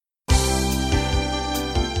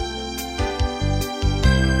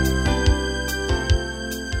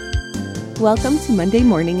Welcome to Monday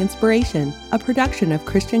Morning Inspiration, a production of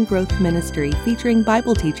Christian Growth Ministry featuring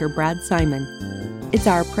Bible teacher Brad Simon. It's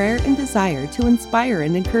our prayer and desire to inspire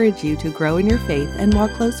and encourage you to grow in your faith and walk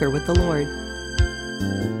closer with the Lord.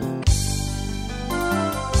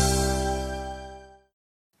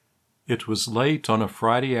 It was late on a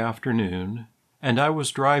Friday afternoon, and I was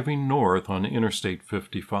driving north on Interstate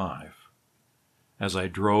 55. As I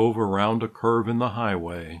drove around a curve in the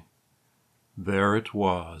highway, there it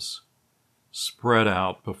was, spread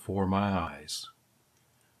out before my eyes.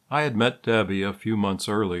 I had met Debbie a few months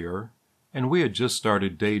earlier, and we had just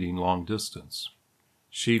started dating long distance.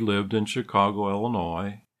 She lived in Chicago,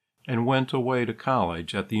 Illinois, and went away to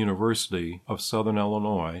college at the University of Southern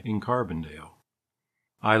Illinois in Carbondale.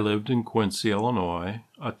 I lived in Quincy, Illinois,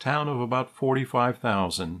 a town of about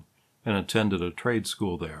 45,000, and attended a trade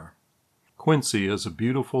school there. Quincy is a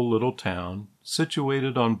beautiful little town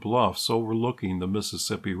situated on bluffs overlooking the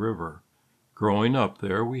Mississippi River. Growing up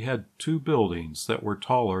there, we had two buildings that were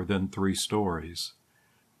taller than 3 stories.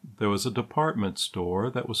 There was a department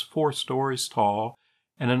store that was 4 stories tall,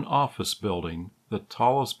 and an office building, the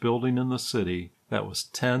tallest building in the city, that was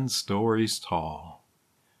 10 stories tall.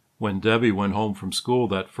 When Debbie went home from school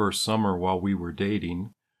that first summer while we were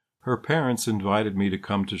dating, her parents invited me to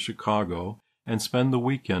come to Chicago and spend the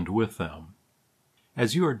weekend with them.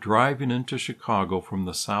 As you are driving into Chicago from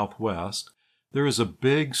the southwest, there is a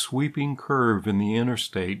big sweeping curve in the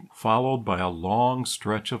interstate followed by a long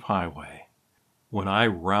stretch of highway. When I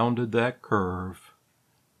rounded that curve,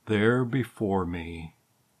 there before me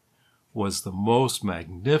was the most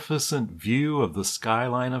magnificent view of the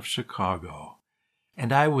skyline of Chicago,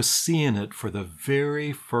 and I was seeing it for the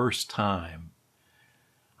very first time.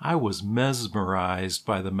 I was mesmerized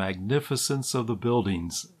by the magnificence of the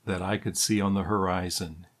buildings that I could see on the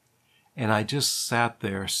horizon, and I just sat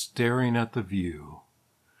there staring at the view.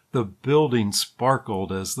 The buildings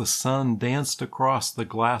sparkled as the sun danced across the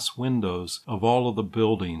glass windows of all of the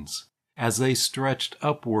buildings, as they stretched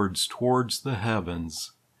upwards towards the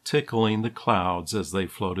heavens, tickling the clouds as they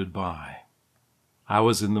floated by. I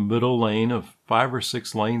was in the middle lane of 5 or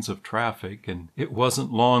 6 lanes of traffic, and it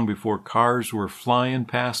wasn't long before cars were flying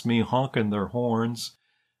past me honking their horns.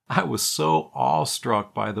 I was so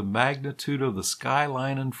awestruck by the magnitude of the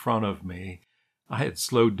skyline in front of me, I had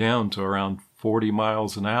slowed down to around 40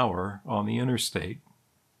 miles an hour on the interstate.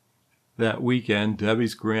 That weekend,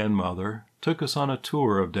 Debbie's grandmother took us on a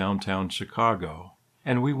tour of downtown Chicago,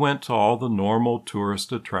 and we went to all the normal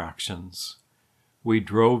tourist attractions. We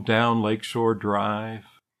drove down Lakeshore Drive.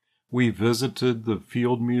 We visited the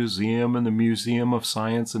Field Museum and the Museum of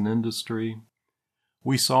Science and Industry.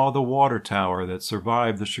 We saw the water tower that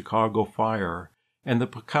survived the Chicago fire and the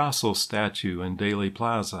Picasso statue in Daley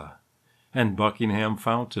Plaza and Buckingham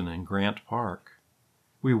Fountain in Grant Park.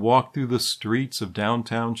 We walked through the streets of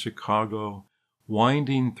downtown Chicago,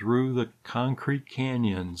 winding through the concrete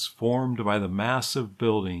canyons formed by the massive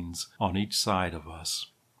buildings on each side of us.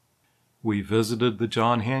 We visited the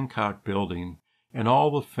John Hancock Building and all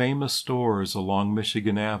the famous stores along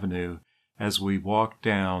Michigan Avenue as we walked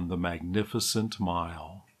down the magnificent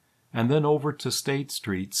mile, and then over to State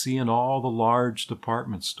Street, seeing all the large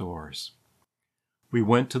department stores. We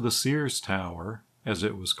went to the Sears Tower, as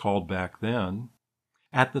it was called back then.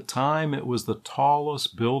 At the time, it was the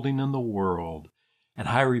tallest building in the world, and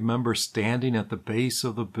I remember standing at the base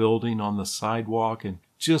of the building on the sidewalk and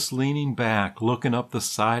just leaning back, looking up the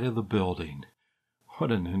side of the building.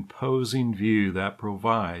 What an imposing view that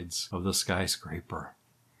provides of the skyscraper.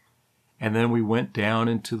 And then we went down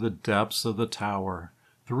into the depths of the tower,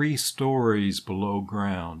 3 stories below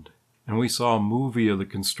ground, and we saw a movie of the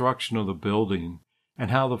construction of the building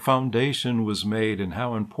and how the foundation was made and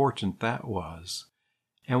how important that was.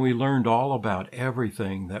 And we learned all about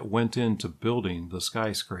everything that went into building the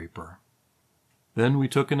skyscraper. Then we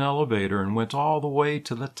took an elevator and went all the way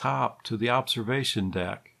to the top to the observation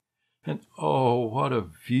deck. And oh, what a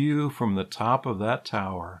view from the top of that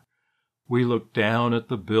tower. We looked down at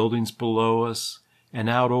the buildings below us and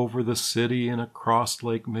out over the city and across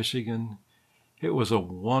Lake Michigan. It was a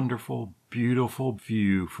wonderful, beautiful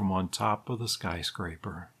view from on top of the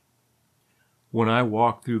skyscraper. When I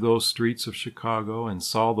walked through those streets of Chicago and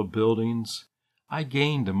saw the buildings, I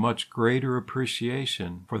gained a much greater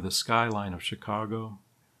appreciation for the skyline of Chicago.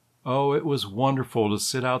 Oh, it was wonderful to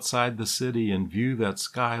sit outside the city and view that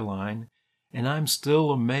skyline, and I'm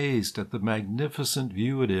still amazed at the magnificent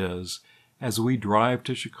view it is as we drive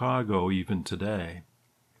to Chicago even today.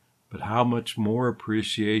 But how much more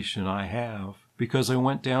appreciation I have because I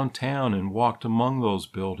went downtown and walked among those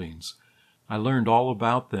buildings. I learned all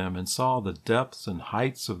about them and saw the depths and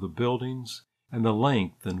heights of the buildings and the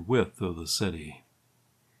length and width of the city.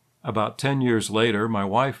 About 10 years later, my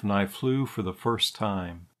wife and I flew for the first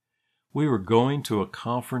time. We were going to a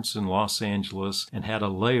conference in Los Angeles and had a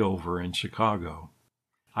layover in Chicago.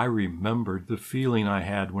 I remembered the feeling I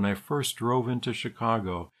had when I first drove into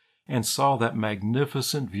Chicago and saw that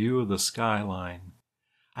magnificent view of the skyline.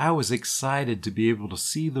 I was excited to be able to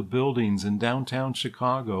see the buildings in downtown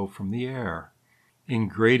Chicago from the air. In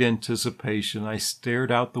great anticipation, I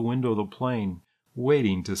stared out the window of the plane,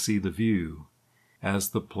 waiting to see the view. As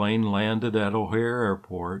the plane landed at O'Hare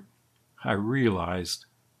Airport, I realized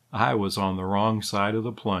I was on the wrong side of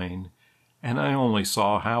the plane, and I only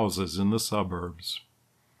saw houses in the suburbs.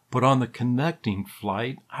 But on the connecting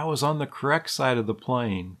flight, I was on the correct side of the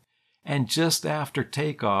plane, and just after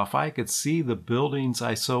takeoff, I could see the buildings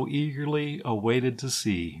I so eagerly awaited to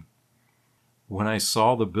see. When I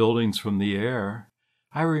saw the buildings from the air,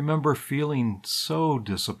 I remember feeling so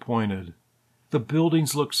disappointed. The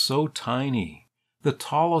buildings looked so tiny. The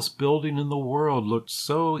tallest building in the world looked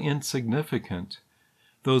so insignificant.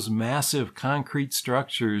 Those massive concrete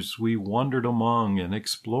structures we wandered among and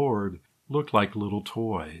explored looked like little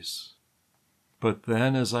toys. But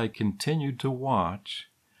then, as I continued to watch,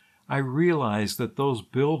 I realized that those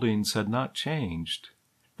buildings had not changed.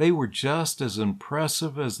 They were just as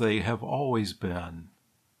impressive as they have always been.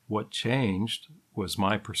 What changed was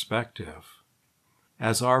my perspective.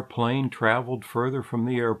 As our plane traveled further from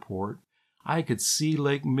the airport, I could see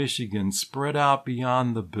Lake Michigan spread out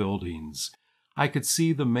beyond the buildings. I could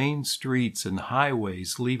see the main streets and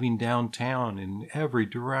highways leaving downtown in every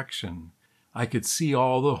direction. I could see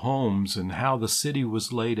all the homes and how the city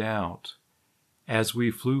was laid out. As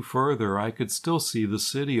we flew further, I could still see the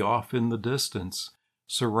city off in the distance,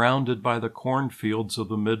 surrounded by the cornfields of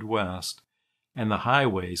the Midwest and the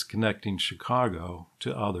highways connecting Chicago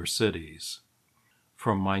to other cities.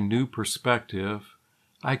 From my new perspective,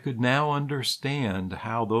 I could now understand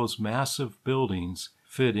how those massive buildings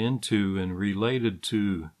fit into and related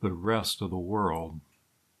to the rest of the world.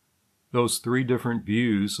 Those three different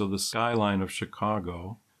views of the skyline of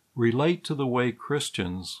Chicago relate to the way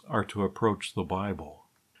Christians are to approach the Bible.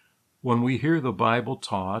 When we hear the Bible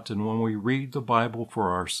taught and when we read the Bible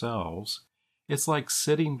for ourselves, it's like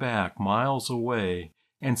sitting back miles away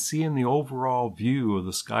and seeing the overall view of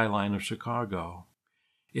the skyline of Chicago.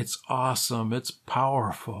 It's awesome, it's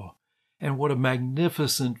powerful, and what a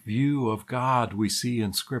magnificent view of God we see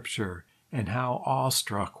in Scripture, and how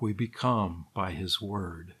awestruck we become by His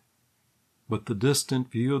Word. But the distant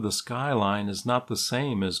view of the skyline is not the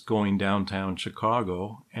same as going downtown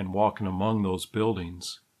Chicago and walking among those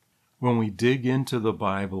buildings. When we dig into the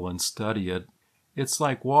Bible and study it, it's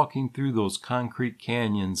like walking through those concrete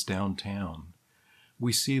canyons downtown.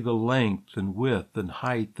 We see the length and width and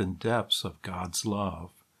height and depths of God's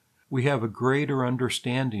love. We have a greater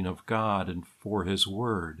understanding of God and for His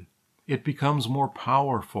Word. It becomes more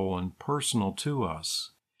powerful and personal to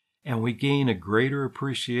us, and we gain a greater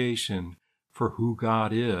appreciation for who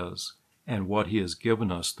God is and what He has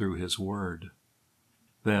given us through His Word.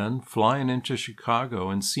 Then, flying into Chicago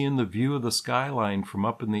and seeing the view of the skyline from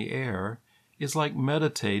up in the air is like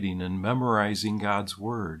meditating and memorizing God's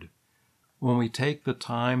Word. When we take the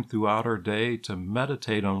time throughout our day to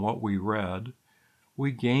meditate on what we read,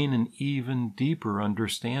 we gain an even deeper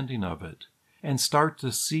understanding of it and start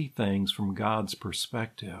to see things from God's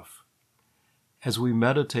perspective. As we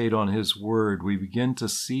meditate on His Word, we begin to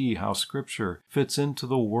see how Scripture fits into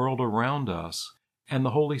the world around us, and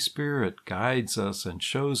the Holy Spirit guides us and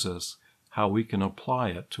shows us how we can apply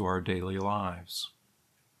it to our daily lives.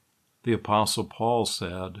 The Apostle Paul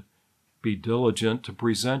said, "Be diligent to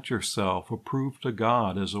present yourself approved to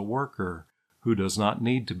God as a worker who does not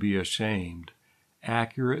need to be ashamed,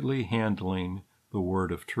 accurately handling the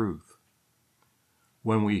word of truth."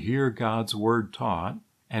 When we hear God's Word taught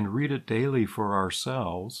and read it daily for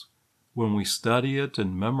ourselves, when we study it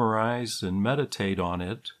and memorize and meditate on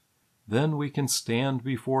it, then we can stand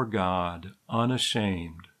before God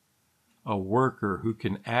unashamed, a worker who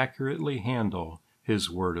can accurately handle His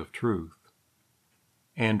word of truth.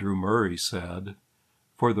 Andrew Murray said,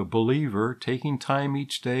 "For the believer, taking time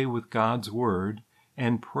each day with God's Word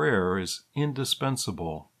and prayer is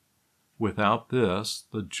indispensable. Without this,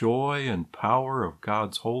 the joy and power of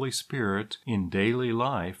God's Holy Spirit in daily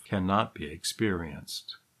life cannot be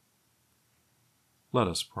experienced." Let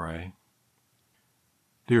us pray.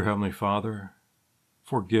 Dear Heavenly Father,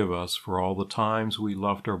 forgive us for all the times we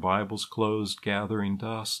left our Bibles closed gathering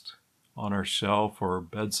dust on our shelf or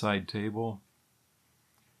bedside table.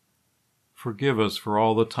 Forgive us for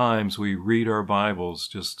all the times we read our Bibles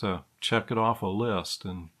just to check it off a list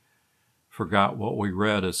and forgot what we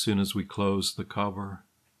read as soon as we closed the cover.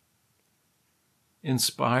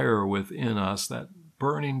 Inspire within us that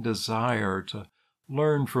burning desire to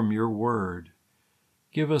learn from your word.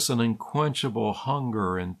 Give us an unquenchable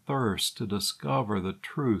hunger and thirst to discover the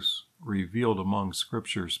truths revealed among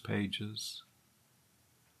Scripture's pages.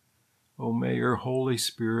 Oh, may your Holy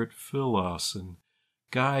Spirit fill us and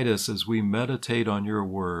guide us as we meditate on your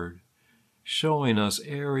word, showing us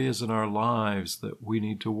areas in our lives that we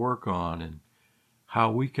need to work on and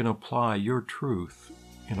how we can apply your truth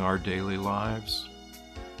in our daily lives.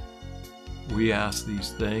 We ask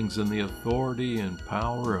these things in the authority and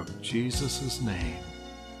power of Jesus' name,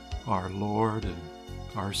 our Lord and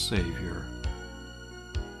our Savior.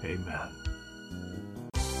 Amen.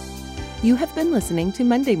 You have been listening to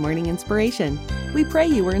Monday Morning Inspiration. We pray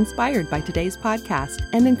you were inspired by today's podcast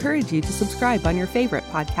and encourage you to subscribe on your favorite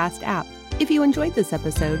podcast app. If you enjoyed this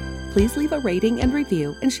episode, please leave a rating and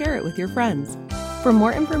review and share it with your friends. For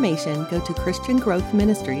more information, go to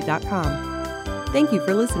ChristianGrowthMinistry.com. Thank you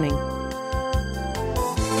for listening.